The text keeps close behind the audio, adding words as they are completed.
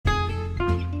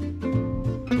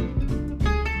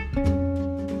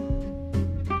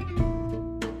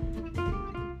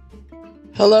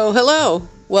Hello, hello.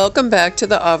 Welcome back to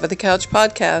the Off of the Couch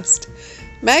podcast.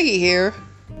 Maggie here.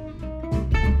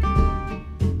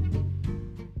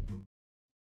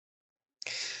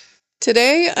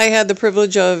 Today I had the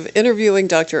privilege of interviewing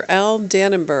Dr. Al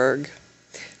Danenberg.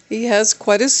 He has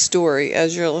quite a story,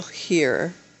 as you'll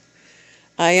hear.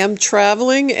 I am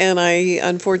traveling and I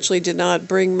unfortunately did not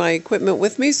bring my equipment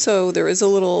with me, so there is a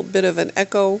little bit of an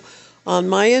echo on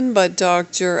my end, but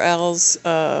Dr. Al's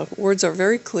words are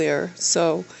very clear,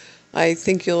 so I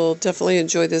think you'll definitely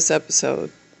enjoy this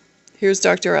episode. Here's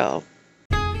Dr. Al.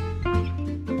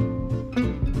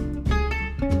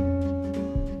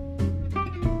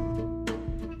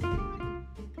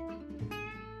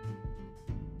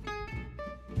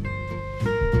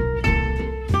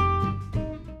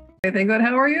 Anything good?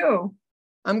 How are you?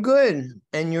 I'm good.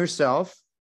 And yourself?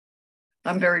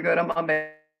 I'm very good. I'm on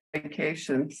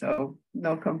vacation, so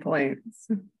no complaints.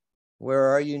 Where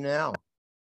are you now?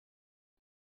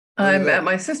 I'm at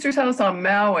my sister's house on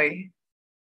Maui.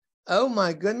 Oh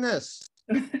my goodness.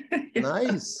 Yeah.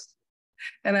 Nice.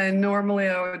 And I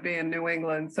would be in New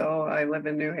England, so I live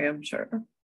in New Hampshire.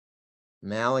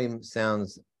 Maui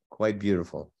sounds quite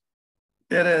beautiful.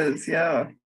 It is, yeah.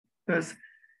 There's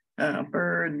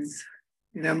birds,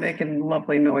 making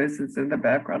lovely noises in the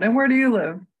background. And where do you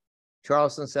live?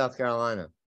 Charleston, South Carolina.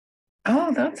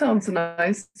 Oh, that sounds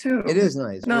nice too. It is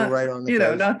nice. Not, we're right on the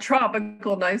coast. Not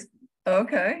tropical, nice.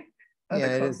 Okay. Yeah,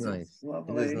 it is nice.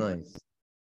 Lovely. It is nice.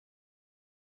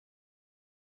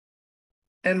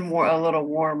 And a little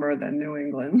warmer than New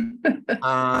England.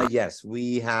 Yes,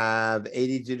 we have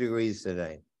 82 degrees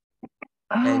today.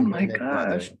 Oh my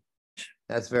gosh. Weather.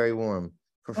 That's very warm.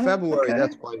 For February, okay.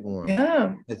 That's quite warm.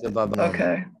 Yeah. It's above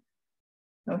normal.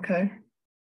 Okay.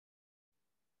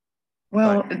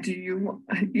 Well,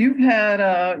 you've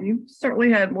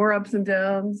certainly had more ups and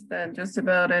downs than just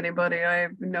about anybody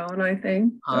I've known, I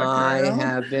think. I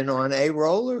have been on a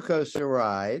roller coaster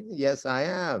ride. Yes, I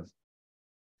have.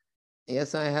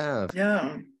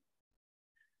 Yeah.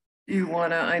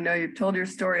 I know you've told your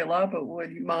story a lot, but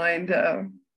would you mind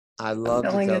I love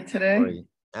telling to tell it today? Story.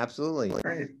 Absolutely.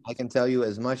 Great. I can tell you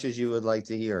as much as you would like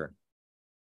to hear.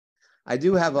 I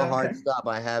do have a hard stop.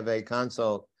 I have a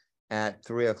consult at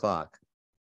 3:00.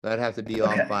 So I'd have to be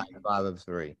off by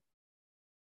 5:03.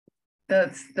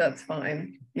 That's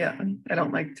fine. Yeah. I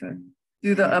don't like to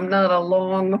I'm not a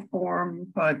long form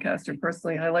podcaster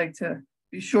personally. I like to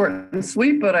be short and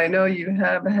sweet, but I know you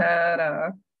have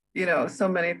had so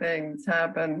many things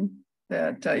happen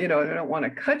that I don't want to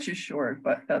cut you short,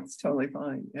 but that's totally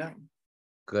fine. Yeah.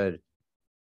 Good.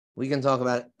 We can talk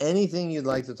about anything you'd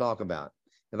like to talk about.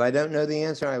 If I don't know the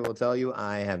answer, I will tell you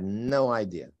I have no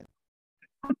idea.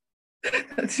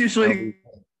 That's usually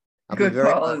good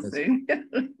policy.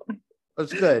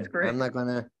 It's good. I'm not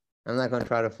gonna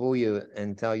try to fool you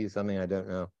and tell you something I don't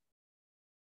know.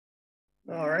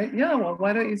 All right. Yeah. Well,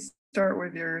 why don't you start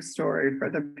with your story for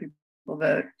the people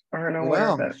that aren't aware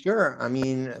of it? Well, sure. I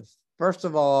mean, first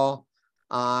of all,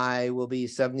 I will be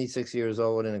 76 years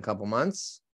old in a couple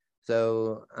months.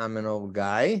 So I'm an old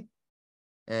guy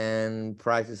and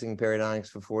practicing periodontics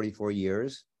for 44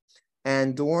 years.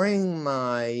 And during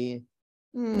my,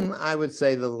 I would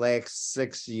say the last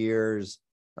 6 years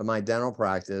of my dental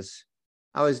practice,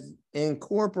 I was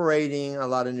incorporating a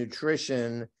lot of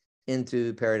nutrition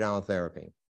into periodontal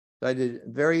therapy. So I did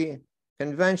very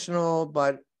conventional,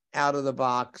 but out of the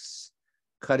box,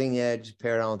 cutting edge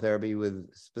periodontal therapy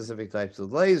with specific types of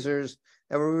lasers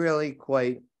that were really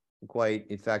quite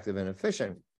effective and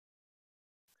efficient.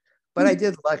 But I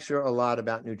did lecture a lot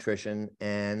about nutrition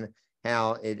and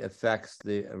how it affects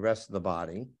the rest of the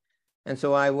body. And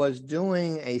so I was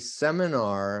doing a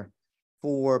seminar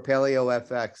for Paleo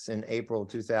FX in April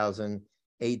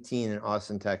 2018 in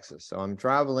Austin, Texas. So I'm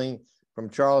traveling from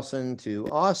Charleston to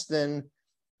Austin.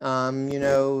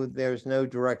 There's no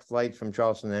direct flight from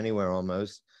Charleston anywhere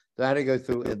almost. So I had to go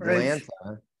through Atlanta.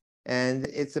 Right. And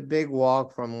it's a big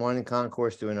walk from one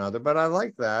concourse to another, but I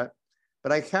like that.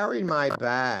 But I carried my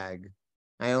bag.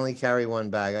 I only carry one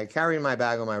bag. I carried my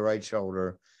bag on my right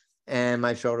shoulder, and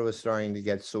my shoulder was starting to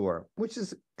get sore, which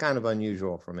is kind of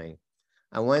unusual for me.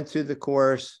 I went through the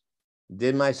course,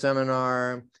 did my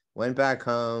seminar, went back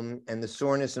home, and the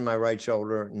soreness in my right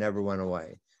shoulder never went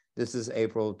away. This is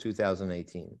April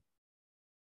 2018.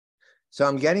 So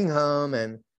I'm getting home,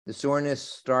 and the soreness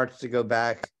starts to go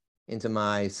back into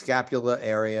my scapula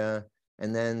area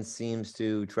and then seems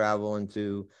to travel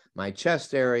into my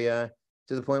chest area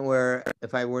to the point where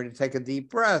if I were to take a deep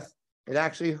breath, it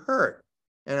actually hurt.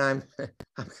 And I'm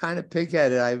kind of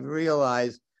pig-headed. I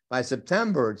realized by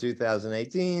September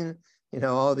 2018,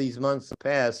 all these months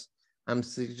pass, I'm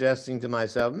suggesting to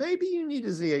myself, maybe you need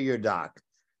to see your doc.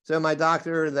 So my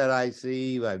doctor that I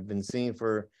see, I've been seeing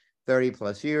for 30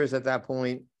 plus years at that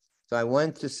point. So I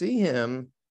went to see him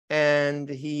and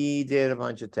he did a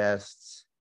bunch of tests.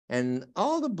 And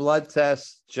all the blood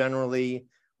tests generally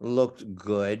looked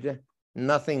good,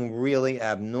 nothing really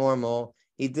abnormal.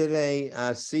 He did a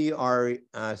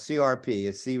CRP,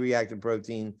 a C-reactive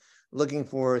protein, looking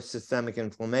for systemic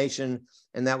inflammation,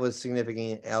 and that was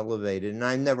significantly elevated. And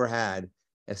I never had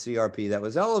a CRP that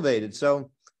was elevated. So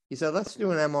he said, let's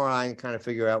do an MRI and kind of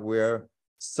figure out where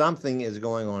something is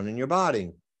going on in your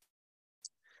body.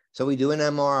 So we do an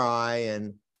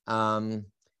MRI, and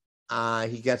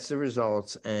he gets the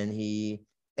results, and he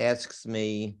asks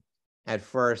me, at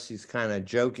first, he's kind of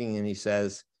joking, and he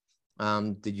says,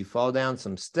 did you fall down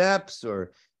some steps,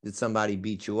 or did somebody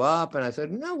beat you up? And I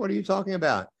said, no, what are you talking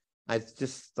about? I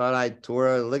just thought I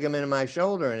tore a ligament in my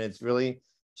shoulder, and it's really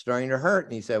starting to hurt.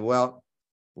 And he said, well,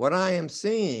 what I am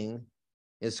seeing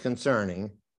is concerning,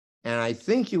 and I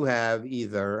think you have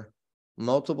either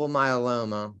multiple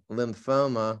myeloma,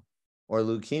 lymphoma, or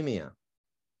leukemia.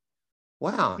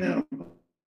 Wow. Yeah.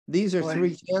 These are Boy.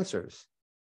 3 cancers.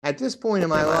 At this point in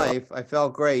my life, I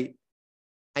felt great.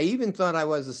 I even thought I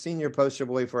was a senior poster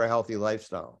boy for a healthy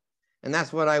lifestyle. And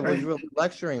that's what I was really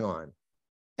lecturing on.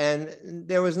 And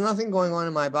there was nothing going on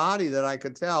in my body that I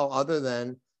could tell other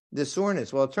than the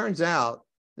soreness. Well, it turns out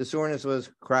the soreness was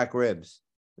cracked ribs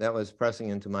that was pressing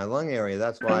into my lung area.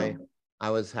 That's why I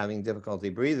was having difficulty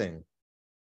breathing.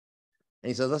 And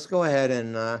he said, let's go ahead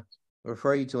and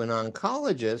refer you to an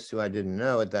oncologist who I didn't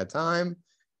know at that time.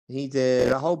 He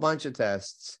did a whole bunch of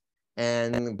tests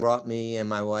and brought me and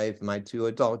my wife and my 2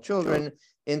 adult children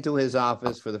into his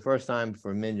office for the first time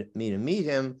for me to meet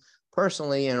him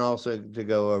personally, and also to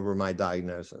go over my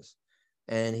diagnosis.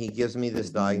 And he gives me this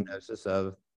diagnosis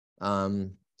of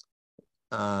multiple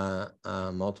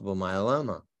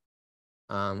myeloma.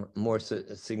 More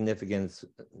significant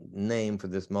name for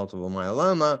this multiple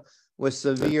myeloma was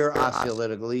severe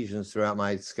osteolytic lesions throughout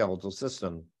my skeletal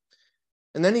system.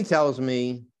 And then he tells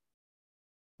me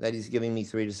that he's giving me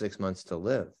 3 to 6 months to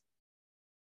live.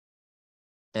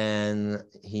 And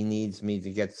he needs me to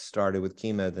get started with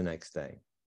chemo the next day.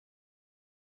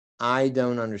 I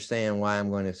don't understand why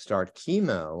I'm going to start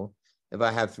chemo if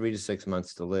I have 3 to 6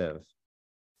 months to live.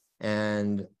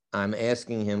 And I'm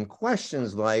asking him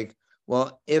questions like,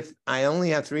 well, if I only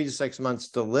have 3 to 6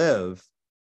 months to live,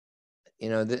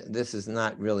 this is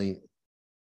not really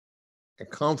a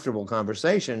comfortable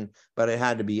conversation, but it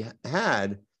had to be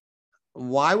had.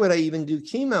 Why would I even do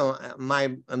chemo?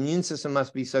 My immune system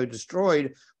must be so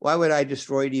destroyed. Why would I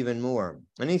destroy it even more?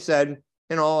 And he said,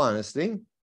 in all honesty,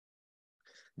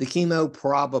 the chemo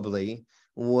probably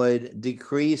would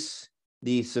decrease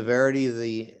the severity of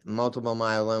the multiple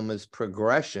myelom's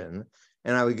progression,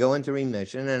 and I would go into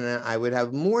remission, and I would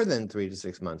have more than 3 to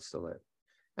 6 months to live.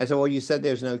 I said, well, you said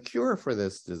there's no cure for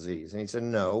this disease. And he said,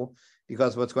 no,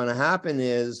 because what's going to happen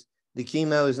is the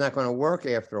chemo is not going to work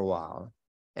after a while.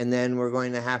 And then we're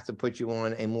going to have to put you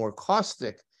on a more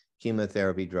caustic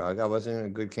chemotherapy drug. I wasn't a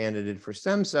good candidate for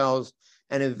stem cells.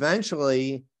 And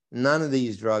eventually, none of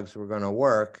these drugs were going to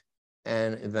work.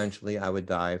 And eventually, I would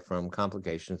die from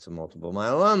complications of multiple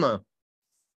myeloma.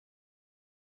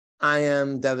 I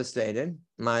am devastated.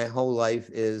 My whole life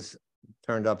is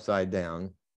turned upside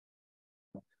down.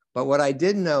 But what I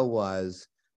did know was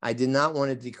I did not want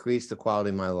to decrease the quality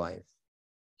of my life.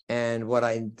 And what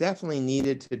I definitely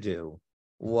needed to do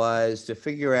was to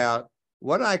figure out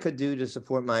what I could do to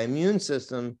support my immune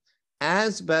system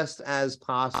as best as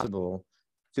possible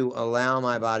to allow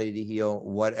my body to heal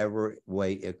whatever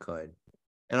way it could.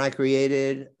 And I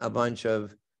created a bunch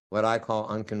of what I call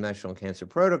unconventional cancer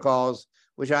protocols,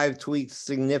 which I've tweaked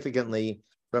significantly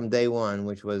from day one,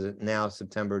 which was now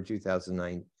September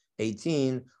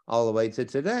 2018, all the way to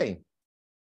today.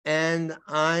 And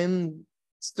I'm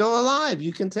still alive.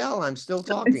 You can tell I'm still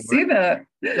talking. I see that.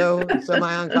 So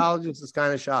my oncologist is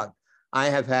kind of shocked. I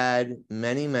have had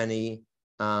many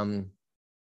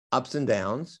ups and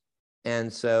downs.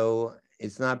 And so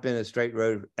it's not been a straight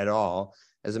road at all.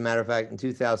 As a matter of fact, in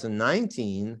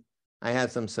 2019, I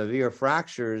had some severe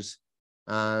fractures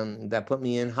that put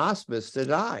me in hospice to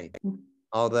die.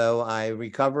 Although I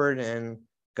recovered and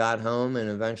got home, and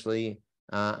eventually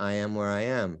I am where I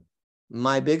am.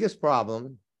 My biggest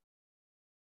problem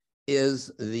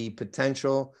is the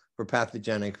potential for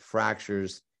pathogenic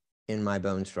fractures in my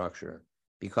bone structure,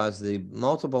 because the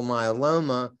multiple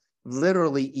myeloma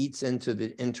literally eats into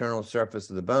the internal surface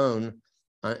of the bone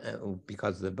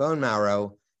because of the bone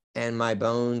marrow, and my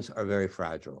bones are very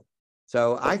fragile.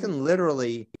 So I can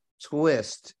literally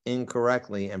twist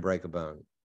incorrectly and break a bone.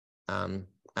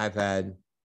 I've had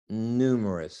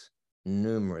numerous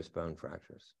bone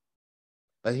fractures.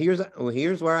 But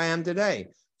here's where I am today.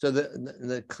 So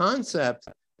the concept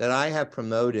that I have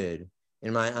promoted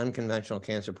in my unconventional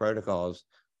cancer protocols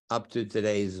up to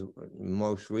today's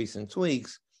most recent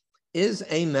tweaks is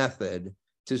a method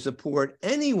to support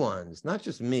anyone's, not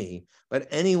just me, but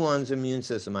anyone's immune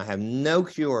system. I have no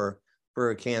cure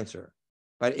for a cancer.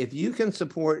 But if you can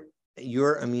support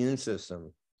your immune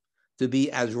system to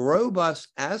be as robust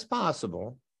as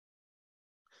possible,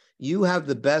 you have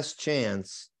the best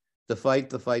chance to fight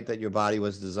the fight that your body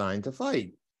was designed to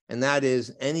fight. And that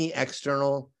is any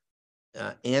external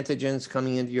antigens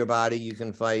coming into your body, you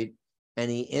can fight.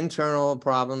 Any internal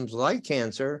problems like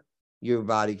cancer, your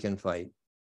body can fight.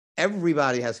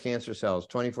 Everybody has cancer cells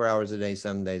 24 hours a day,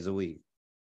 7 days a week.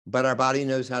 But our body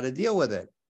knows how to deal with it.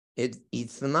 It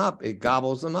eats them up, it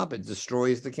gobbles them up, it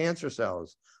destroys the cancer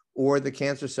cells, or the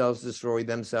cancer cells destroy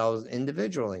themselves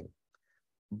individually.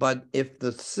 But if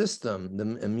the system,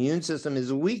 the immune system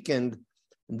is weakened,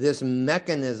 this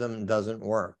mechanism doesn't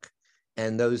work.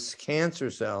 And those cancer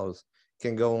cells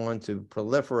can go on to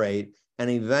proliferate and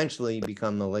eventually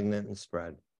become malignant and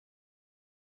spread.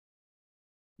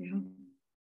 Yeah.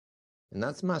 And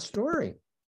that's my story.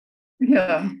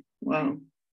 Yeah. Wow.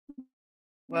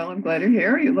 Well, I'm glad you're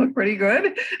here. You look pretty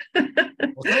good.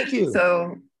 Well, thank you.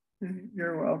 So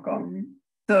you're welcome.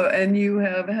 So, and you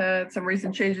have had some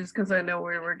recent changes, because I know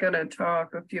we were going to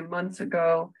talk a few months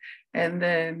ago, and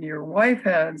then your wife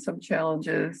had some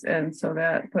challenges, and so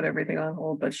that put everything on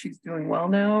hold, but she's doing well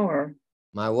now, or?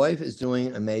 My wife is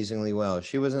doing amazingly well.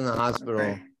 She was in the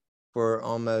hospital for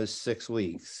almost 6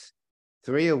 weeks,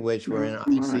 3 of which were in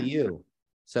ICU.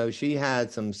 So she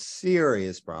had some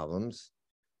serious problems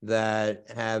that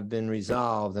have been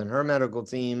resolved, and her medical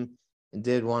team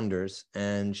did wonders,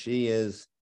 and she is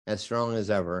as strong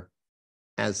as ever,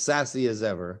 as sassy as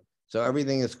ever. So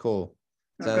everything is cool.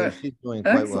 So she's doing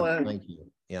quite well. Thank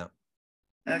you. Yeah.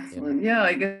 Excellent. Yeah,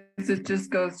 I guess it just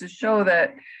goes to show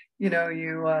that, you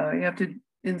have to,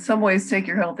 in some ways, take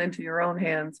your health into your own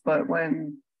hands, but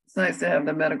when it's nice to have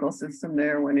the medical system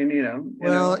there when you need them.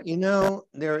 Well,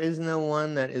 there is no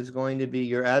one that is going to be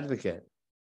your advocate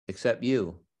except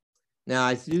you. Now,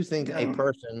 I do think a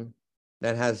person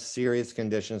that has serious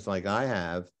conditions like I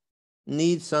have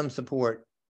needs some support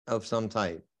of some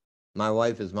type. My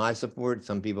wife is my support.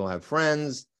 Some people have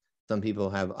friends. Some people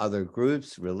have other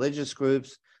groups, religious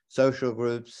groups, social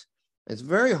groups. It's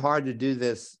very hard to do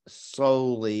this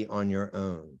solely on your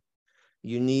own.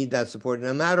 You need that support,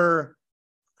 no matter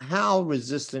how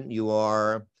resistant you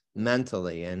are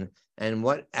mentally, and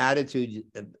what attitude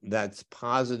that's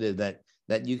positive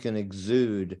that you can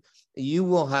exude.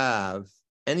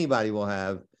 Anybody will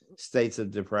have states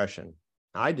of depression.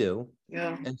 I do.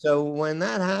 Yeah. And so when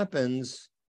that happens,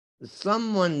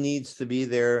 someone needs to be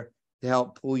there to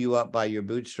help pull you up by your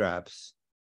bootstraps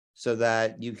so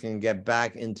that you can get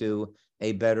back into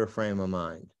a better frame of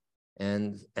mind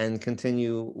and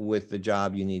continue with the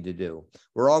job you need to do.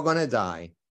 We're all going to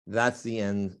die. That's the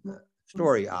end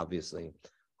story, obviously.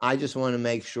 I just want to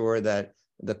make sure that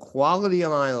the quality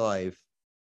of my life,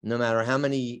 no matter how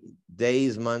many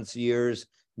days, months, years,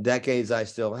 decades I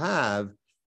still have,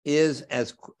 is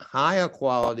as high a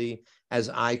quality as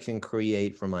I can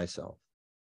create for myself.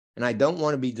 And I don't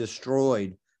want to be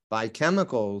destroyed by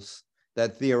chemicals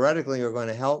that theoretically are going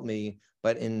to help me,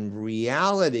 but in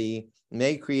reality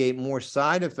may create more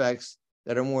side effects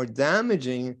that are more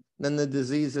damaging than the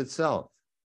disease itself.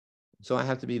 So I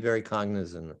have to be very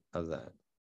cognizant of that.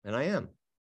 And I am.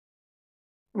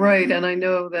 Right. And I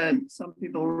know that some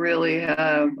people really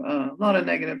have a lot of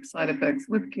negative side effects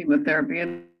with chemotherapy.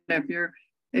 And if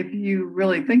you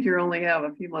really think you only have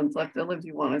a few months left to live,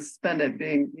 you want to spend it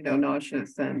being,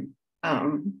 nauseous and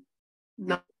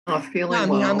not feeling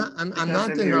well. I'm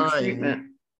not denying.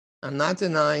 I'm not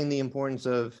denying the importance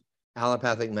of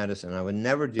allopathic medicine. I would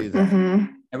never do that. Mm-hmm.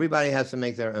 Everybody has to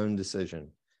make their own decision.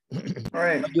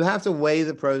 Right. But you have to weigh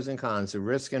the pros and cons, the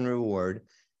risk and reward,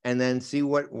 and then see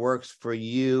what works for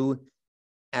you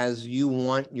as you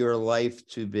want your life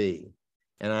to be.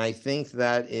 And I think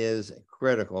that is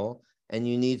critical, and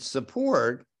you need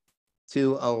support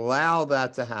to allow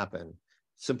that to happen.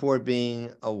 Support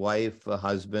being a wife, a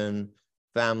husband,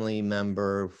 family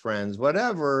member, friends,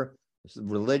 whatever,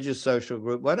 religious social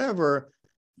group, whatever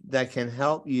that can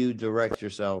help you direct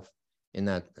yourself in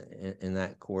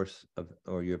that course of,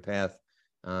 or your path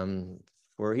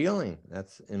for healing.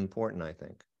 That's important, I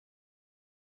think.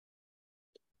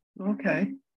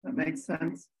 Okay, that makes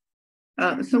sense.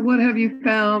 So what have you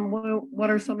found? What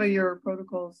are some of your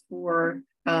protocols for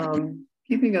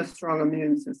keeping a strong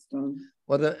immune system.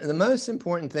 Well, the most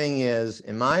important thing is,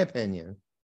 in my opinion,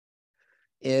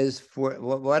 is for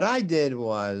what I did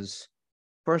was,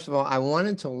 first of all, I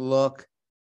wanted to look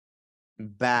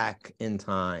back in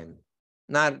time,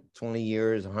 not 20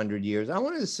 years, 100 years. I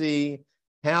wanted to see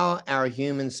how our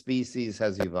human species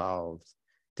has evolved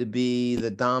to be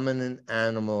the dominant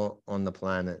animal on the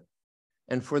planet.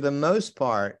 And for the most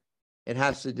part, it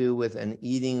has to do with an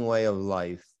eating way of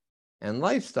life and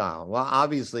lifestyle. Well,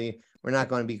 obviously, we're not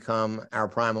going to become our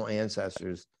primal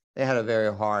ancestors. They had a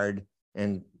very hard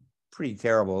and pretty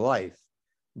terrible life,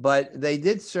 but they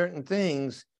did certain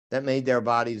things that made their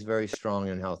bodies very strong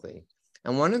and healthy.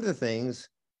 And one of the things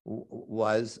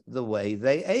was the way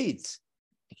they ate.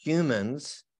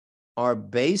 Humans are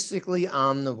basically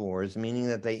omnivores, meaning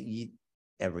that they eat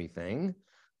everything,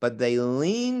 but they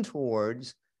lean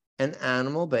towards an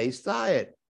animal-based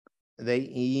diet. They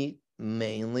eat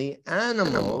mainly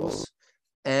animals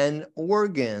and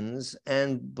organs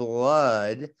and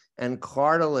blood and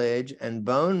cartilage and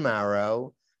bone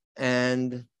marrow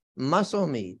and muscle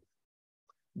meat.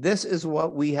 This is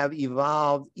what we have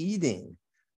evolved eating.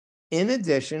 In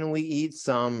addition, we eat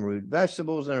some root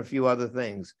vegetables and a few other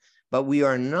things, but we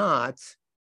are not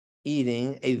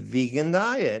eating a vegan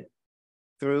diet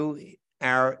through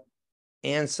our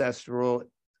ancestral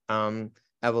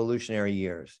evolutionary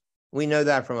years. We know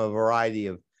that from a variety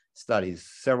of studies.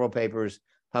 Several papers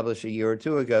published a year or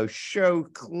two ago show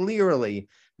clearly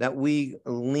that we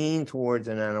lean towards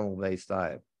an animal-based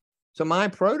diet. So my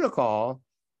protocol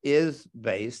is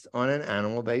based on an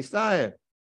animal-based diet.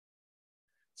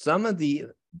 Some of the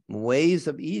ways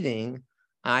of eating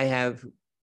I have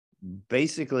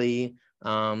basically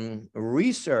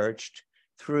researched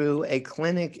through a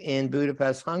clinic in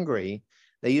Budapest, Hungary.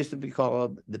 They used to be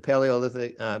called the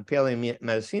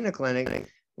Paleomedicina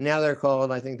Clinic. Now they're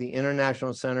called, I think, the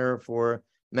International Center for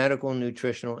Medical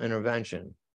Nutritional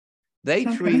Intervention. They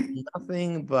treat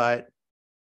nothing but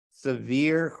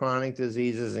severe chronic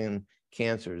diseases and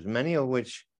cancers, many of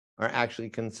which are actually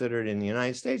considered, in the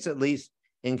United States at least,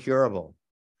 incurable.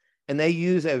 And they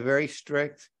use a very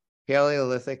strict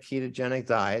Paleolithic ketogenic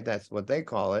diet. That's what they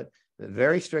call it. A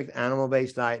very strict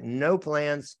animal-based diet, no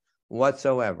plants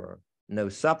whatsoever, no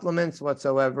supplements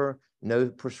whatsoever, no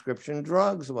prescription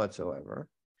drugs whatsoever.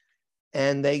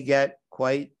 And they get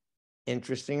quite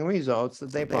interesting results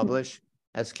that they publish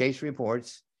as case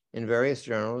reports in various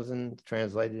journals and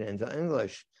translated into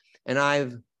English. And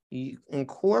I've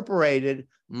incorporated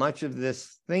much of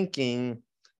this thinking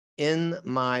in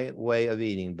my way of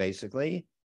eating. Basically,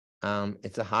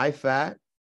 it's a high-fat,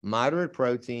 moderate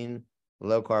protein,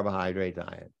 low carbohydrate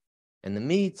diet. And the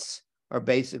meats are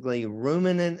basically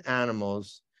ruminant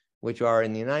animals, which are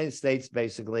in the United States,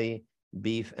 basically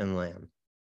beef and lamb.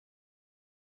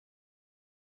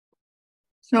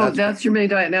 So that's your main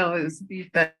diet now, is beef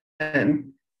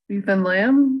and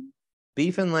lamb?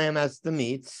 Beef and lamb as the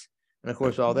meats, and of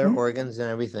course all their organs and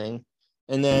everything.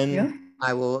 And then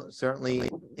I will certainly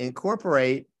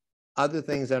incorporate other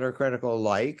things that are critical,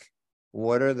 like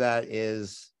water that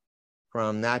is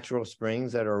from natural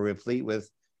springs that are replete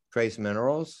with trace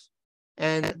minerals,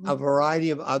 and a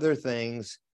variety of other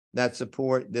things that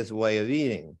support this way of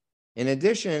eating. In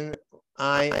addition,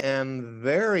 I am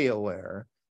very aware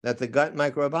that the gut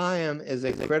microbiome is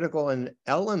a critical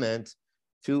element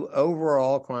to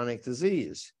overall chronic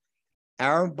disease.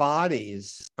 Our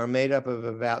bodies are made up of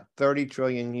about 30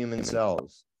 trillion human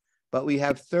cells, but we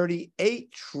have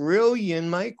 38 trillion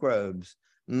microbes.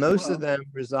 Most of them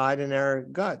reside in our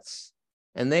guts,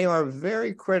 and they are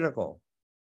very critical.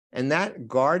 And that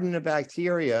garden of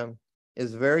bacteria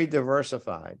is very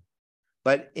diversified.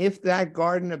 But if that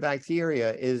garden of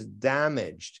bacteria is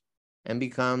damaged and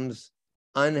becomes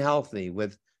unhealthy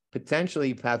with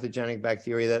potentially pathogenic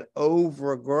bacteria that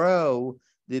overgrow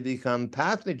to become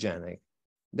pathogenic,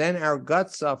 then our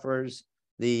gut suffers,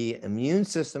 the immune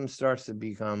system starts to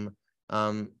become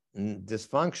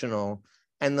dysfunctional,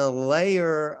 and the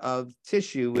layer of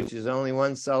tissue, which is only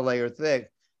one cell layer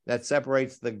thick, that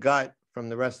separates the gut from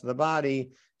the rest of the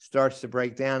body, starts to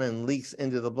break down and leaks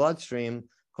into the bloodstream,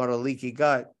 called a leaky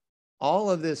gut. All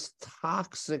of this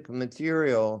toxic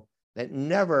material that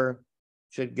never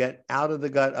should get out of the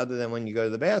gut other than when you go to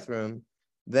the bathroom,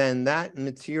 then that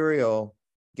material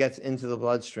gets into the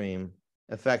bloodstream,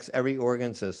 affects every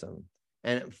organ system.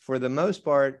 And for the most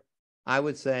part, I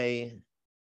would say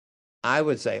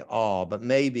all, but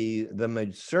maybe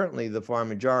certainly the far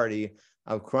majority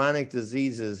of chronic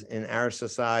diseases in our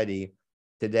society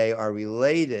today are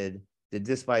related to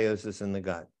dysbiosis in the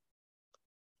gut.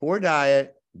 Poor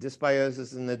diet,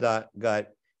 dysbiosis in the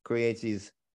gut creates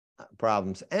these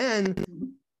problems. And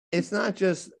it's not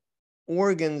just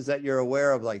organs that you're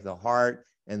aware of, like the heart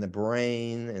and the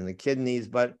brain and the kidneys,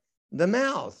 but the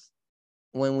mouth.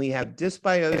 When we have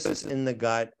dysbiosis in the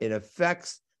gut, it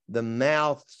affects the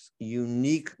mouth's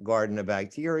unique garden of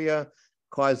bacteria,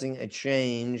 causing a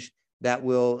change that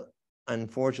will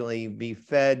unfortunately be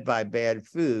fed by bad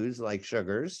foods like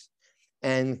sugars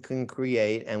and can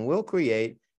create and will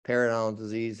create periodontal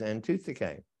disease and tooth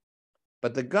decay.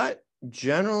 But the gut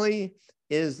generally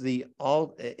is the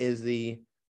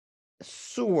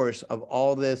source of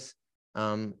all this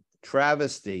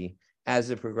travesty as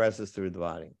it progresses through the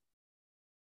body.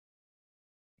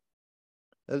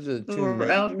 Those are the So two we're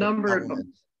major outnumbered.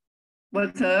 elements.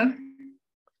 What's that?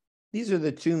 These are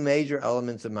the two major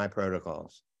elements of my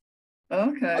protocols.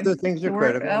 Okay. Other things are So we're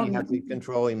critical. You have to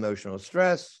control emotional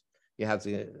stress. You have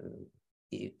to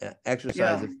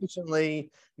exercise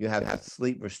efficiently. You have to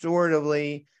sleep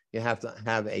restoratively. You have to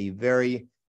have a very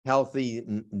healthy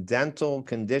dental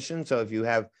condition. So if you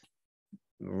have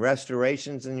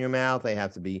restorations in your mouth, they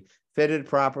have to be fitted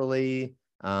properly.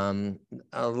 A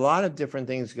lot of different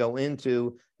things go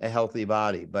into a healthy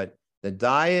body, but the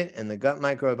diet and the gut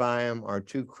microbiome are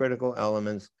two critical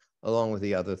elements along with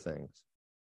the other things.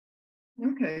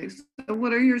 Okay, so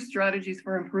what are your strategies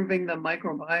for improving the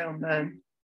microbiome then?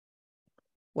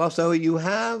 Well, so you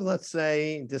have, let's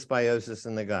say, dysbiosis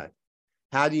in the gut.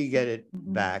 How do you get it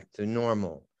back to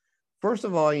normal? First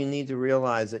of all, you need to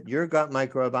realize that your gut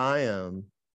microbiome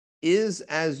is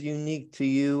as unique to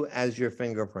you as your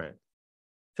fingerprint.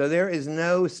 So there is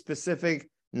no specific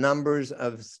numbers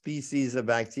of species of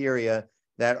bacteria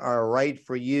that are right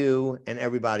for you and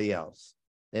everybody else.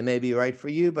 They may be right for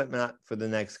you, but not for the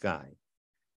next guy.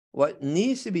 What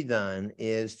needs to be done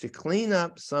is to clean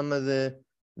up some of the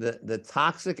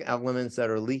toxic elements that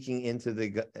are leaking into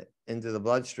the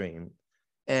bloodstream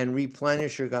and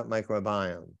replenish your gut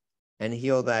microbiome and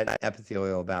heal that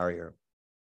epithelial barrier.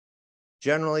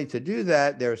 Generally, to do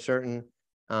that, there are certain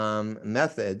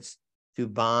methods to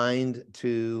bind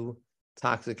to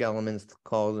toxic elements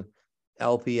called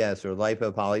LPS or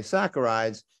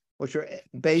lipopolysaccharides, which are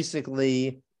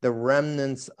basically the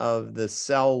remnants of the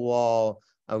cell wall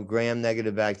of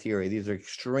gram-negative bacteria. These are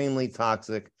extremely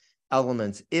toxic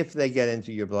elements if they get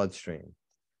into your bloodstream.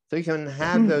 So you can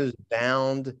have those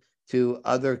bound to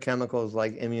other chemicals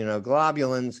like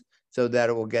immunoglobulins so that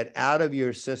it will get out of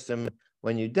your system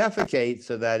when you defecate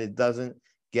so that it doesn't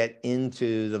get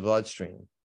into the bloodstream.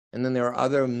 And then there are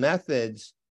other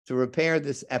methods to repair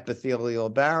this epithelial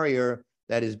barrier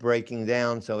that is breaking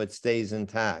down so it stays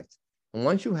intact. And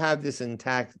once you have this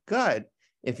intact gut,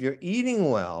 if you're eating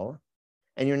well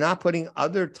and you're not putting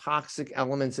other toxic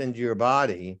elements into your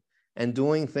body and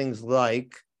doing things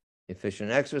like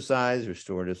efficient exercise,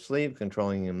 restorative sleep,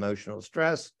 controlling emotional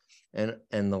stress, and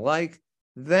the like,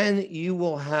 then you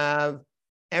will have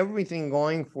everything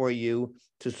going for you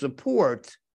to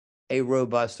support a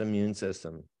robust immune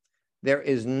system. There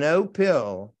is no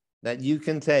pill that you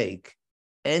can take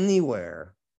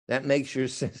anywhere that makes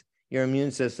your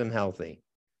immune system healthy.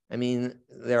 I mean,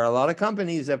 there are a lot of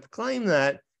companies that claim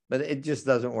that, but it just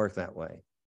doesn't work that way.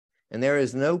 And there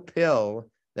is no pill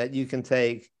that you can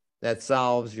take that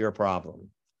solves your problem.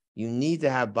 You need to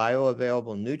have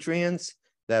bioavailable nutrients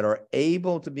that are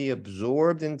able to be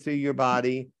absorbed into your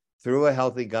body through a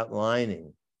healthy gut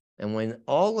lining. And when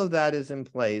all of that is in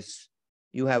place,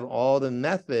 you have all the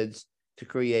methods to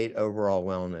create overall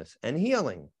wellness and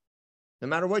healing, no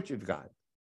matter what you've got.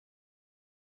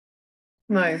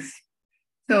 Nice.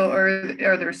 So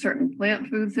are there certain plant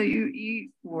foods that you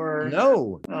eat or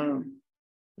No.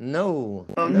 No.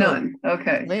 Oh, no. None.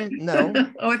 Okay. No.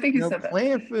 Oh, I think you said that.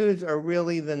 Plant foods are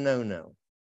really the no-no.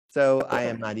 So I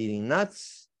am not eating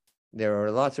nuts. There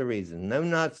are lots of reasons. No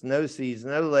nuts, no seeds,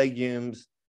 no legumes.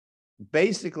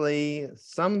 Basically,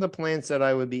 some of the plants that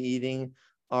I would be eating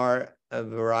are a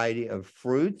variety of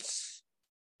fruits.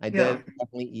 I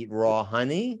definitely eat raw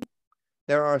honey.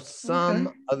 There are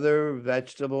some other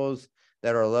vegetables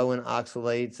that are low in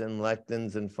oxalates and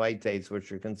lectins and phytates,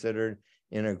 which are considered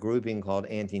in a grouping called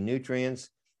anti-nutrients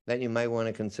that you might want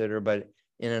to consider. But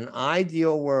in an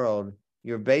ideal world,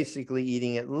 you're basically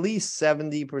eating at least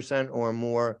 70% or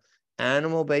more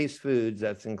animal-based foods.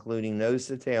 That's including nose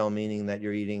to tail, meaning that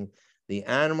you're eating the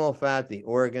animal fat, the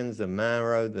organs, the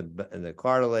marrow, the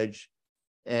cartilage,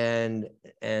 and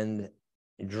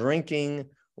drinking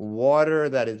water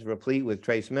that is replete with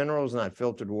trace minerals, not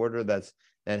filtered water that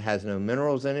has no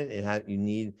minerals in it. You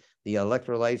need the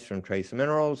electrolytes from trace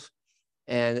minerals,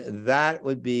 and that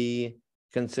would be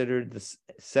considered the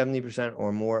 70%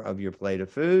 or more of your plate of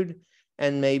food,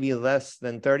 and maybe less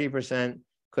than 30%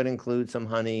 could include some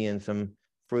honey and some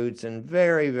fruits, and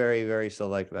very, very, very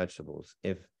select vegetables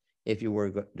if you were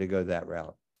to go that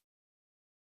route.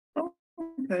 Oh,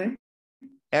 okay.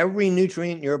 Every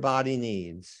nutrient your body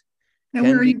needs And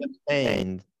where can are be you?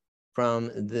 obtained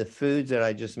from the foods that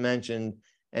I just mentioned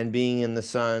and being in the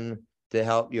sun to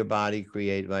help your body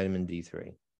create vitamin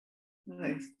D3.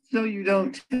 Nice. So you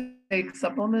don't take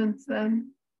supplements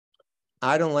then?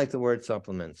 I don't like the word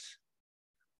supplements.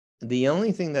 The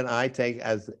only thing that I take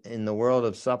as in the world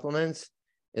of supplements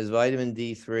is vitamin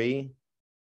D3.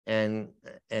 And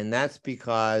that's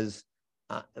because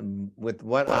with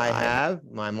what I have,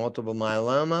 my multiple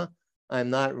myeloma, I'm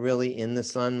not really in the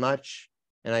sun much,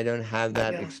 and I don't have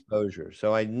that exposure.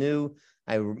 So I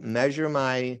measure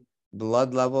my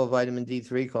blood level of vitamin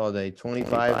D3 called a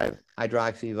 25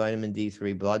 hydroxy vitamin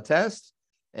D3 blood test.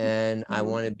 And I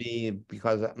want to be,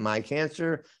 because of my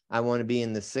cancer, I want to be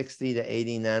in the 60 to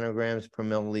 80 nanograms per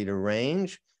milliliter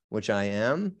range, which I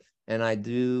am. And I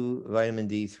do vitamin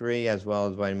D3 as well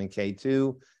as vitamin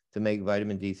K2 to make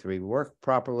vitamin D3 work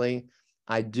properly.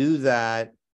 I do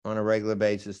that on a regular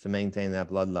basis to maintain that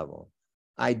blood level.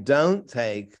 I don't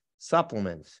take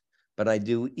supplements, but I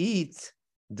do eat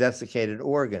desiccated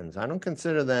organs. I don't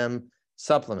consider them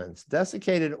supplements.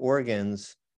 Desiccated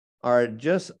organs are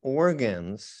just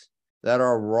organs that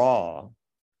are raw,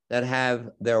 that have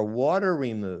their water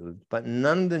removed, but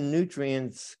none of the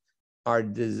nutrients are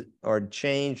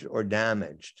changed or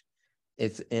damaged.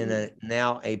 It's in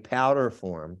now a powder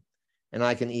form, and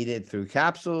I can eat it through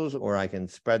capsules, or I can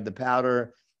spread the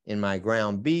powder in my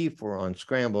ground beef or on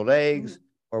scrambled eggs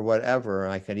or whatever.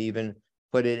 I could even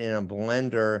put it in a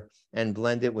blender and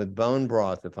blend it with bone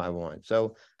broth if I want.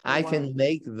 So I can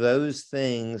make those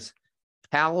things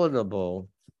palatable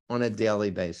on a daily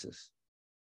basis.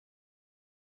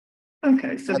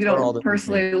 Okay, so if you don't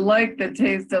personally like the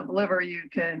taste of liver, you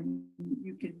can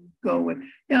go with,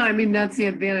 yeah, I mean, that's the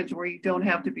advantage where you don't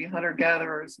have to be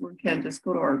hunter-gatherers. We can just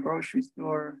go to our grocery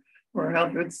store or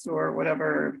health food store,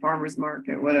 whatever, farmer's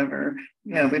market, whatever.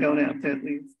 Yeah, we don't have to at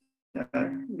least,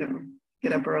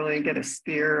 get up early and get a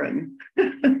steer and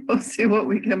we'll see what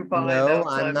we can find. No,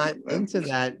 I'm not into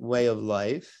that way of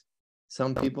life.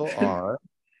 Some people are.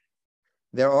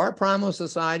 There are primal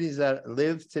societies that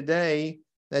live today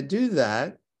that do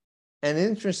that. And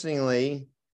interestingly,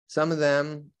 some of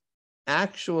them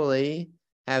actually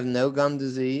have no gum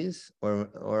disease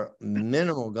or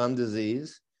minimal gum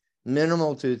disease,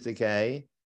 minimal tooth decay,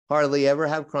 hardly ever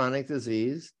have chronic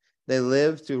disease. They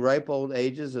live to ripe old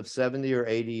ages of 70 or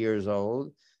 80 years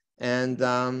old, and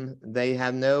they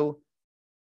have no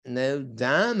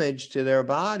damage to their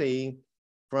body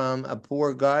from a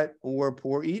poor gut or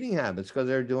poor eating habits, because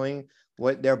they're doing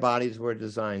what their bodies were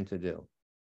designed to do.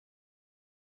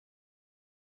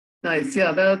 Nice.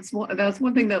 Yeah, that's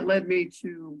one thing that led me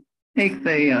to take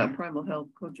the primal health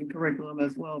coaching curriculum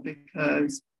as well,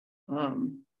 because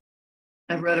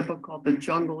I read a book called The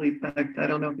Jungle Effect. I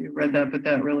don't know if you read that, but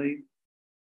that really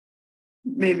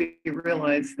made me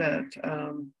realize that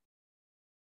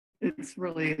it's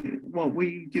really what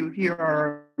we do here,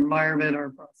 our environment, our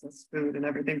processed food and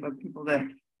everything, but people that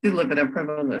do live in a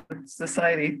primal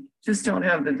society just don't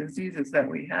have the diseases that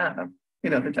we have.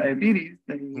 The diabetes,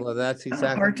 that's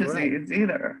exactly heart disease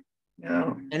either.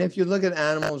 And if you look at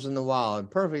animals in the wild, a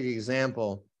perfect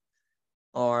example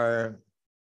are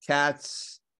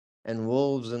cats and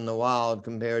wolves in the wild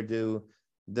compared to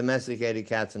domesticated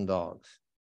cats and dogs.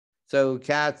 So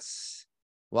cats,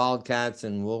 wild cats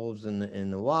and wolves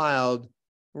in the wild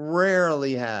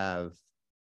rarely have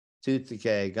tooth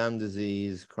decay, gum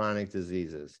disease, chronic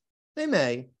diseases. They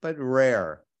may, but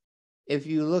rare. If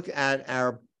you look at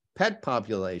our pet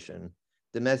population,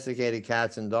 domesticated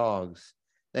cats and dogs,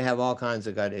 they have all kinds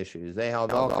of gut issues. They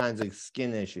have all kinds of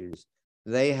skin issues.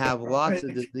 They have lots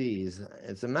of disease.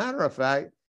 As a matter of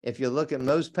fact, if you look at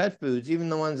most pet foods, even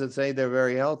the ones that say they're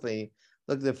very healthy,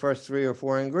 look at the first 3 or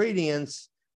 4 ingredients,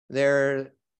 there's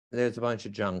a bunch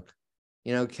of junk.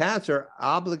 Cats are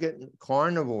obligate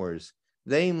carnivores.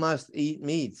 They must eat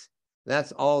meat.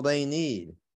 That's all they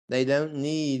need. They don't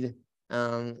need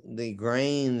the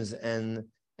grains and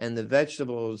the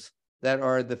vegetables that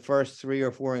are the first 3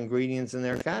 or 4 ingredients in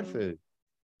their cat food,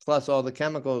 plus all the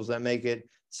chemicals that make it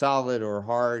solid or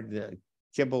hard,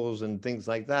 kibbles and things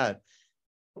like that.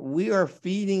 We are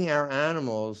feeding our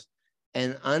animals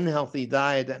an unhealthy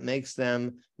diet that makes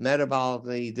them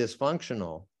metabolically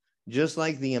dysfunctional, just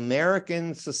like the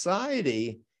American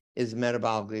society is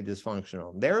metabolically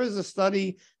dysfunctional. There is a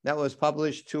study that was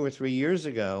published 2 or 3 years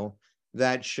ago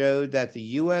that showed that the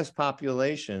US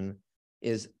population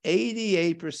is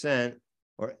 88%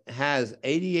 or has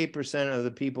 88% of the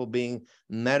people being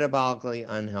metabolically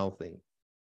unhealthy.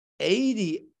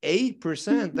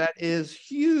 88%. That is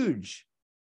huge.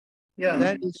 Yeah.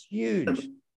 That is huge.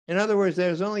 In other words,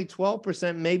 there's only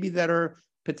 12% maybe that are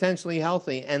potentially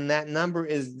healthy, and that number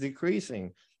is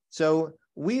decreasing. So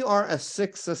we are a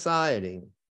sick society,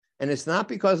 and it's not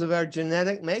because of our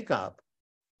genetic makeup.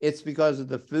 It's because of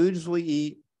the foods we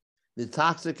eat, the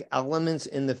toxic elements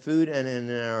in the food and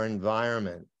in our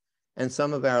environment. And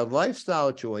some of our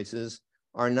lifestyle choices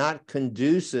are not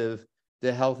conducive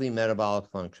to healthy metabolic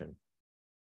function.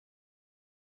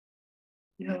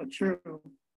 Yeah, true.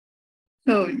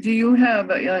 So do you have,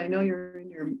 I know you're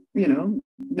in your,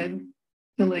 mid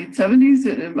to late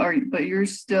 70s, but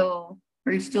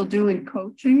are you still doing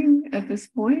coaching at this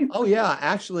point? Oh, yeah.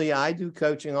 Actually, I do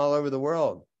coaching all over the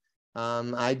world.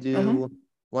 I do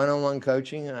one-on-one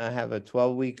coaching. I have a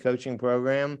 12-week coaching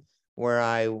program where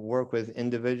I work with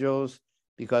individuals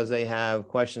because they have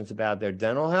questions about their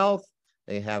dental health,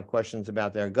 they have questions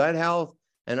about their gut health,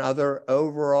 and other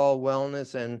overall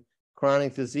wellness and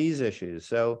chronic disease issues.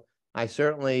 So I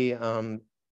certainly, I'm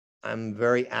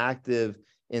very active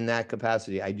in that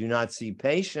capacity. I do not see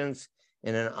patients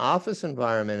in an office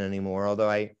environment anymore, although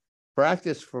I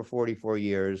practiced for 44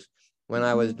 years. When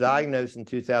I was diagnosed in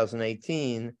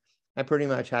 2018, I pretty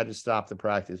much had to stop the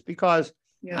practice because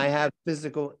I have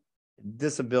physical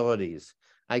disabilities.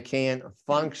 I can't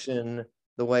function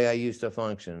the way I used to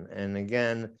function. And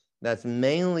again, that's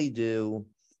mainly due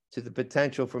to the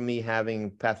potential for me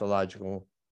having pathological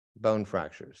bone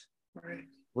fractures. Right.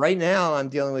 Right now, I'm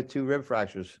dealing with 2 rib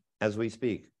fractures as we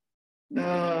speak.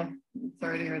 I'm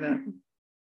sorry to hear that.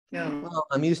 Yeah. Well,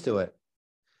 I'm used to it.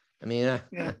 I mean,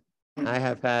 I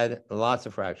have had lots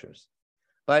of fractures,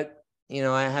 but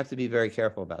I have to be very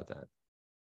careful about that.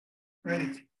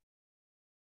 Right.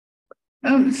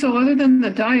 So other than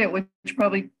the diet, which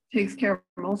probably takes care of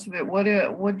most of it, what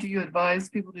do you advise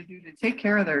people to do to take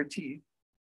care of their teeth?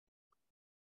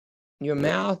 Your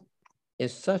mouth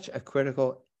is such a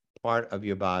critical part of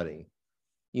your body.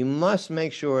 You must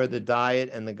make sure the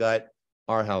diet and the gut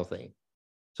are healthy.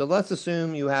 So let's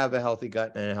assume you have a healthy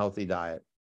gut and a healthy diet.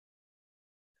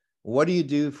 What do you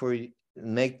do for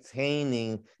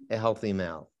maintaining a healthy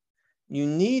mouth? You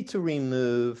need to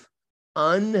remove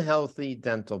unhealthy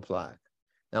dental plaque.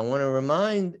 Now, I want to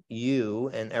remind you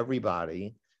and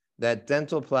everybody that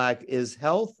dental plaque is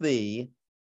healthy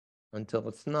until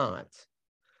it's not.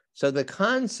 So the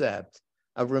concept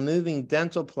of removing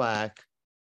dental plaque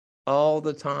all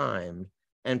the time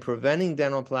and preventing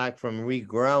dental plaque from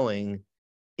regrowing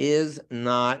is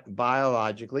not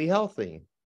biologically healthy.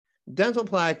 Dental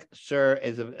plaque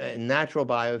is a natural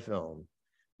biofilm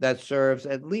that serves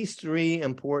at least 3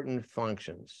 important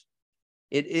functions.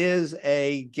 It is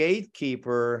a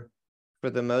gatekeeper, for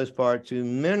the most part, to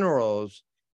minerals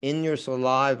in your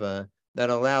saliva that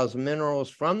allows minerals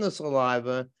from the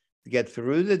saliva to get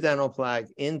through the dental plaque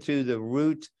into the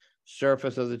root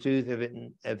surface of the tooth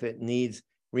if it needs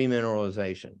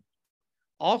remineralization.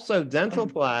 Also, dental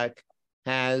plaque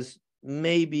has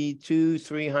maybe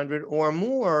 200-300 or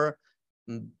more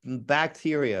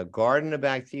bacteria, garden of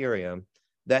bacteria,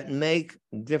 that make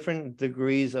different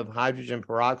degrees of hydrogen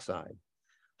peroxide.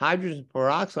 Hydrogen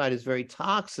peroxide is very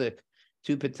toxic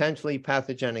to potentially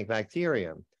pathogenic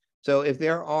bacteria. So if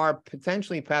there are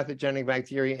potentially pathogenic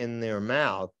bacteria in their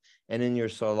mouth and in your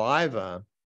saliva,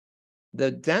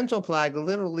 the dental plaque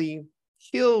literally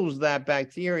kills that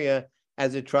bacteria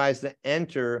as it tries to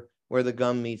enter where the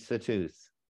gum meets the tooth.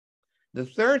 The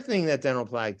third thing that dental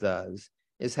plaque does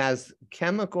is has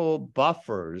chemical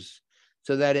buffers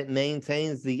so that it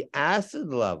maintains the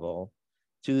acid level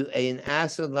to an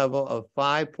acid level of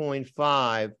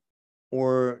 5.5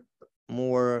 or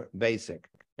more basic.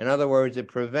 In other words, it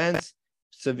prevents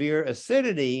severe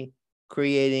acidity,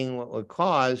 creating what would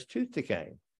cause tooth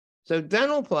decay. So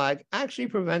dental plaque actually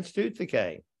prevents tooth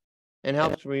decay and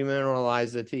helps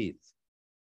remineralize the teeth.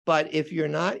 But if you're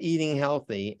not eating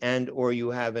healthy or you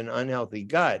have an unhealthy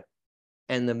gut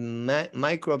and the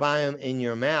microbiome in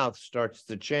your mouth starts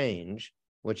to change,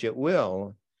 which it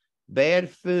will, bad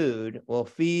food will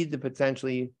feed the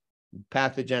potentially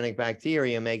pathogenic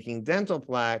bacteria, making dental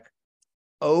plaque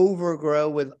overgrow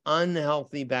with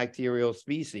unhealthy bacterial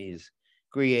species,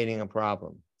 creating a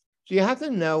problem. So you have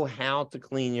to know how to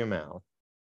clean your mouth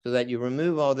so that you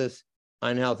remove all this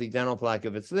unhealthy dental plaque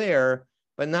if it's there,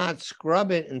 but not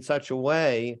scrub it in such a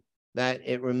way that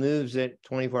it removes it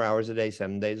 24 hours a day,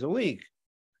 7 days a week.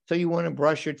 So you want to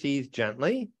brush your teeth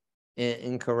gently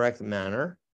in correct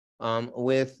manner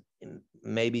with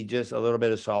maybe just a little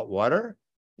bit of salt water.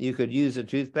 You could use a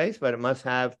toothpaste, but it must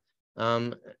have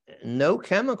no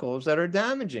chemicals that are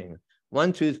damaging.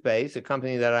 One toothpaste, a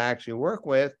company that I actually work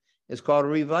with, is called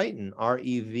Revitin,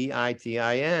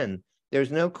 Revitin.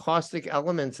 There's no caustic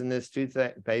elements in this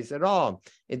toothpaste at all.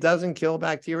 It doesn't kill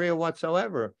bacteria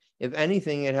whatsoever. If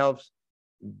anything, it helps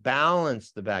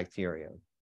balance the bacteria.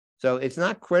 So it's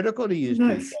not critical to use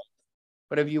toothpaste,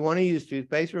 but if you want to use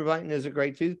toothpaste, Revitin is a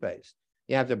great toothpaste.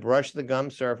 You have to brush the gum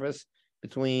surface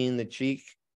between the cheek,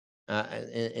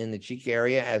 in the cheek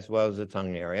area as well as the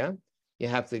tongue area. You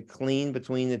have to clean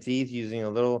between the teeth using a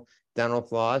little dental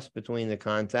floss between the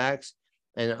contacts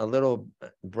and a little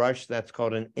brush that's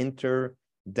called an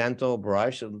interdental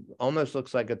brush. It almost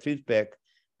looks like a toothpick,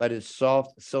 but it's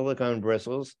soft silicone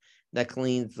bristles that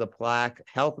cleans the plaque,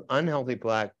 unhealthy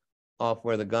plaque off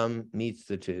where the gum meets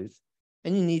the tooth.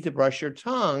 And you need to brush your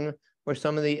tongue where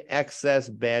some of the excess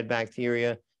bad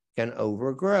bacteria can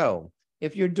overgrow.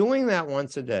 If you're doing that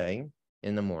once a day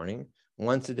in the morning,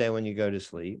 once a day when you go to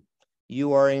sleep,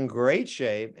 you are in great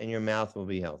shape and your mouth will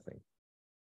be healthy.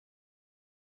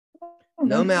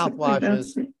 No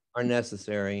mouthwashes are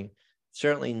necessary.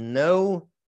 Certainly no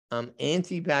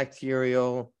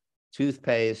antibacterial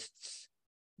toothpastes.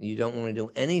 You don't want to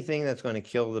do anything that's going to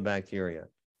kill the bacteria.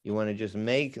 You want to just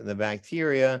make the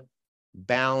bacteria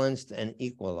balanced and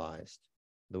equalized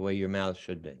the way your mouth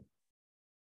should be.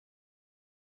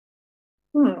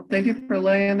 Well, thank you for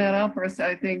laying that out for us.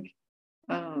 I think,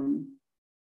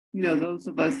 those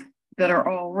of us that are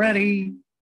already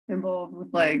involved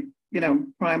with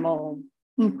primal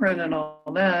blueprint and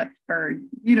all that are,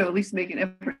 at least making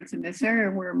efforts in this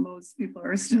area where most people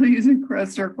are still using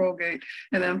Crest or Colgate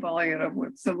and then following it up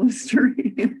with some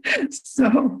Listerine.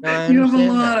 So you have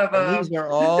a lot of these are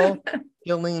all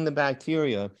killing the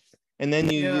bacteria. And then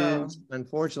you use,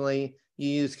 unfortunately, you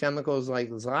use chemicals like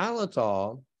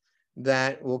xylitol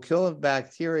that will kill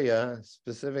bacteria,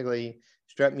 specifically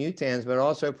strep mutans, but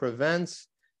also prevents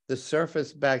the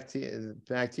surface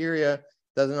bacteria,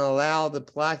 doesn't allow the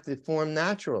plaque to form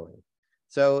naturally.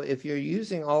 So if you're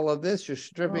using all of this, you're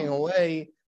stripping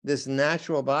away this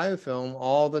natural biofilm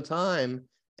all the time,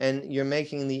 and you're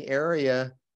making the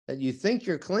area that you think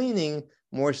you're cleaning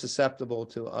more susceptible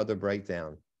to other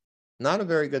breakdown. Not a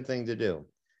very good thing to do.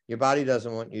 Your body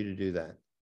doesn't want you to do that.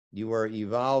 You are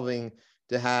evolving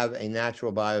to have a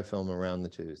natural biofilm around the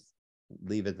tooth.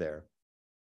 Leave it there.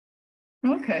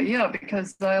 Okay, yeah,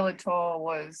 because xylitol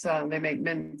was, they make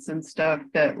mints and stuff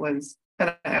that was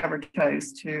kind of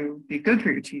advertised to be good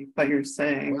for your teeth, but you're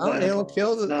saying well, it'll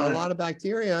kill a lot of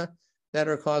bacteria that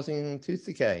are causing tooth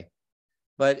decay,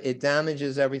 but it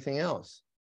damages everything else.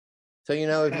 So,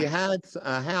 if you had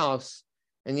a house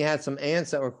and you had some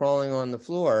ants that were crawling on the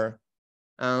floor,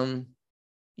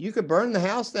 you could burn the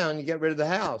house down, you get rid of the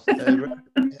house.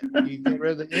 You get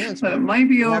rid of the ants. But it might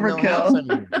be overkill.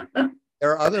 No,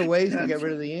 there are other ways to get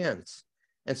rid of the ants.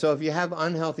 And so if you have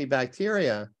unhealthy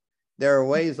bacteria, there are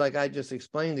ways, like I just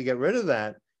explained, to get rid of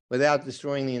that without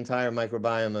destroying the entire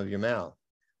microbiome of your mouth,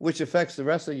 which affects the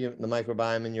rest of the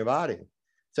microbiome in your body.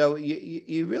 So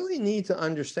you really need to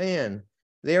understand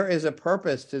there is a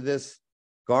purpose to this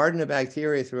garden of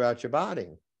bacteria throughout your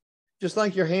body. Just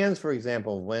like your hands, for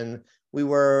example, when we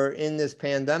were in this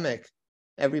pandemic,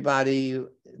 everybody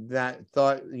that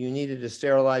thought you needed to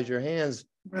sterilize your hands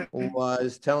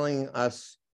was telling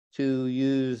us to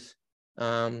use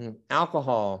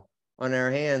alcohol on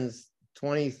our hands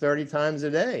 20, 30 times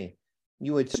a day.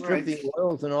 You would strip the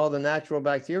oils and all the natural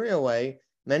bacteria away.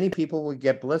 Many people would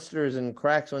get blisters and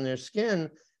cracks on their skin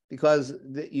because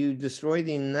you destroy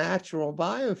the natural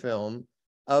biofilm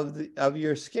of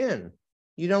your skin.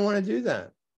 You don't want to do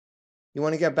that. You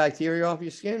want to get bacteria off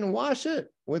your skin, wash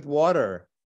it with water.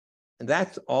 And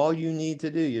that's all you need to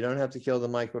do. You don't have to kill the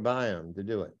microbiome to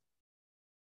do it.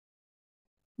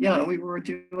 Yeah, we were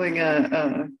doing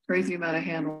a crazy amount of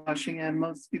hand washing, and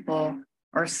most people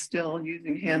are still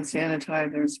using hand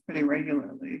sanitizers pretty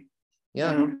regularly.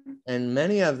 Yeah, and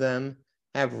many of them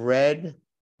have red,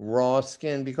 raw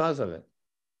skin because of it.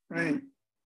 Right.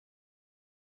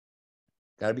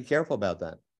 Got to be careful about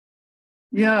that.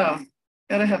 Yeah,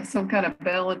 got to have some kind of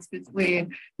balance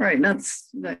between, not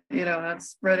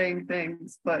spreading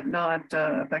things, but not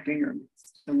affecting your immune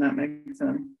system. That makes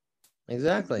sense.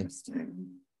 Exactly.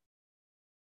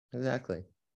 Exactly.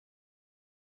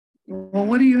 Well,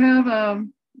 what do you have?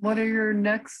 What are your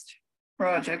next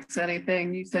projects?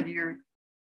 Anything? You said you're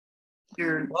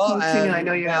coaching. I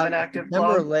know you have an active blog.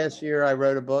 September of last year, I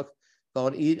wrote a book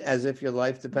called "Eat as If Your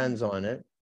Life Depends on It."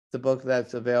 It's a book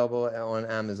that's available on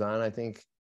Amazon. I think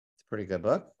it's a pretty good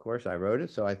book. Of course, I wrote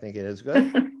it, so I think it is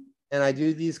good. And I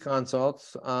do these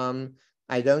consults.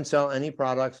 I don't sell any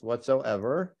products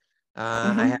whatsoever.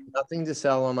 I have nothing to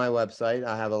sell on my website.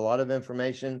 I have a lot of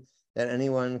information that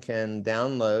anyone can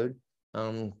download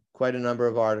quite a number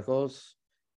of articles,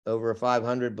 over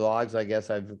 500 blogs, I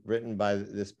guess I've written by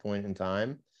this point in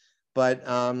time. But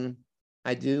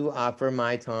I do offer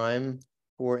my time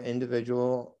for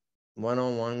individual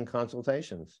one-on-one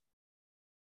consultations.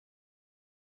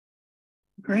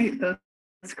 Great.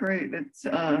 That's great. It's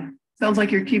sounds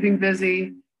like you're keeping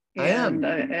busy. I am.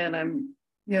 And I'm,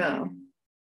 yeah.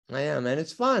 I am, and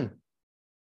it's fun.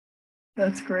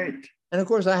 That's great. And of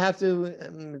course, I have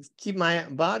to keep my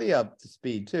body up to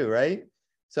speed too, right?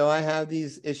 So I have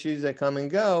these issues that come and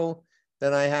go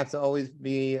that I have to always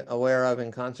be aware of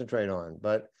and concentrate on.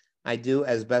 But I do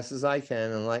as best as I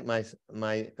can. And like my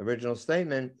original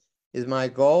statement is, my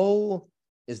goal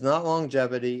is not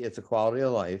longevity, it's a quality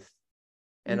of life.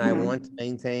 And I want to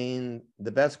maintain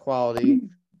the best quality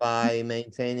by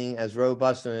maintaining as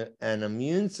robust an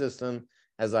immune system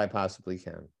as I possibly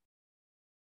can.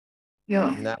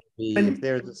 Yeah. And that would be, if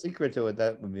there's a secret to it,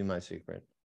 that would be my secret.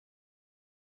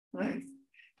 Nice.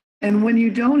 And when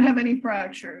you don't have any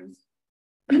fractures,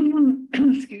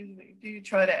 excuse me, do you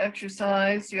try to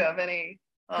exercise? Do you have any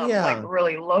like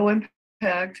really low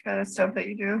impact kind of stuff that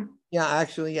you do? Yeah,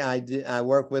 actually, yeah, I do. I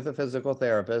work with a physical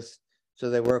therapist, so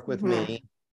they work with me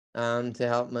to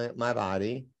help my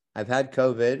body. I've had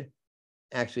COVID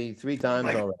actually 3 times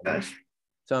already. Gosh.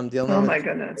 So I'm dealing Oh with my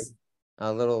goodness.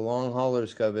 a little long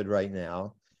haulers COVID right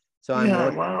now. So I'm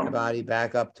working my body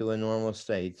back up to a normal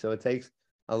state. So it takes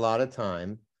a lot of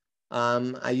time.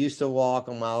 I used to walk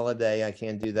a mile a day. I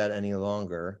can't do that any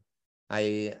longer.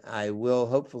 I will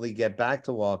hopefully get back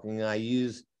to walking. I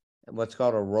use what's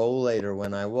called a rollator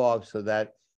when I walk, so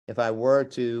that if I were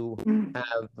to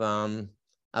have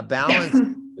a balance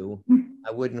issue,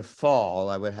 I wouldn't fall.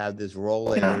 I would have this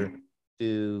rollator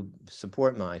to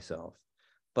support myself.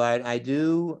 But I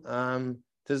do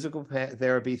physical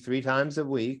therapy 3 times a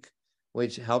week,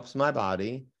 which helps my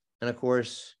body. And of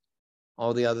course,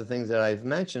 all the other things that I've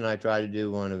mentioned, I try to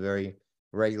do on a very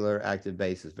regular, active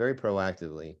basis, very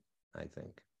proactively, I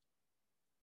think.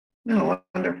 Oh,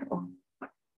 wonderful.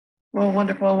 Well,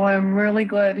 wonderful. Well, I'm really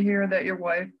glad to hear that your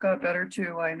wife got better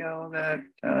too. I know that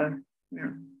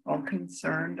we're all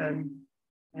concerned, and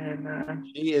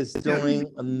she is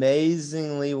doing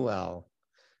amazingly well.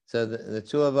 So the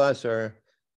 2 of us are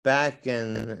back,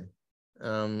 and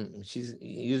she's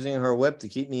using her whip to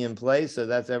keep me in place. So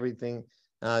that's everything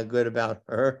good about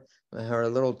her. Her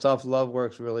little tough love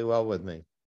works really well with me.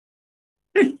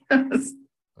 Yes.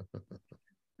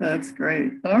 That's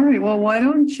great. All right. Well, why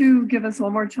don't you give us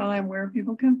one more time where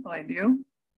people can find you?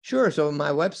 Sure. So my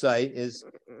website is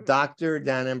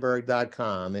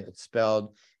drdanenberg.com. It's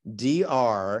spelled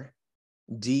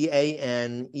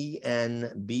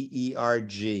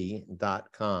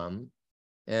DRDANENBERG.com.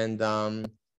 And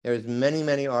there's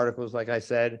many articles, like I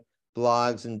said,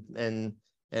 blogs and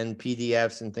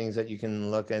PDFs and things that you can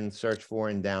look and search for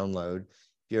and download.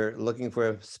 If you're looking for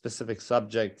a specific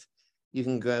subject, you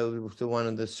can go to one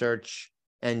of the search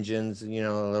engines, you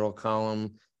know, a little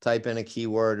column, type in a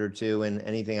keyword or 2, and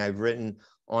anything I've written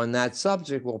on that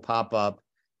subject will pop up.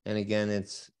 And again,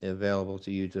 it's available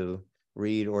to you to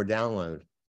read or download.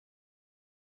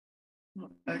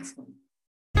 Excellent.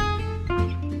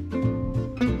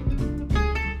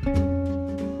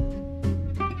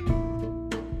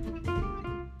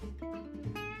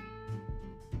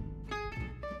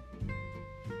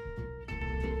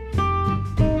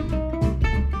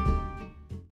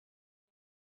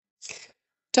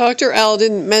 Dr. Al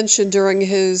didn't mention during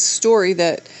his story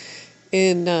that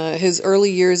in his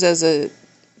early years as a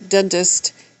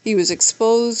dentist, he was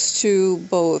exposed to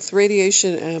both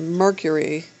radiation and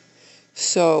mercury.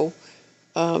 So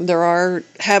there are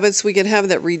habits we can have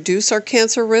that reduce our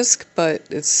cancer risk, but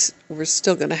we're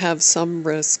still going to have some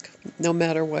risk no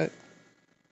matter what.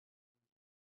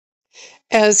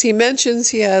 As he mentions,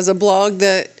 he has a blog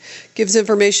that gives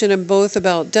information in both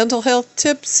about dental health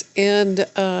tips and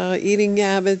eating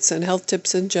habits and health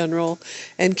tips in general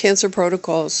and cancer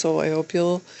protocols. So I hope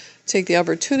you'll take the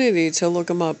opportunity to look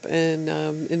him up and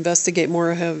investigate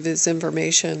more of his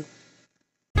information.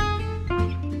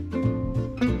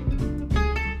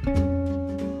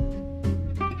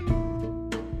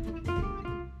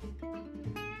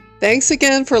 Thanks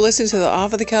again for listening to the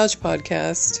Off of the Couch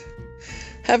podcast.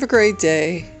 Have a great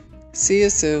day. See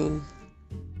you soon.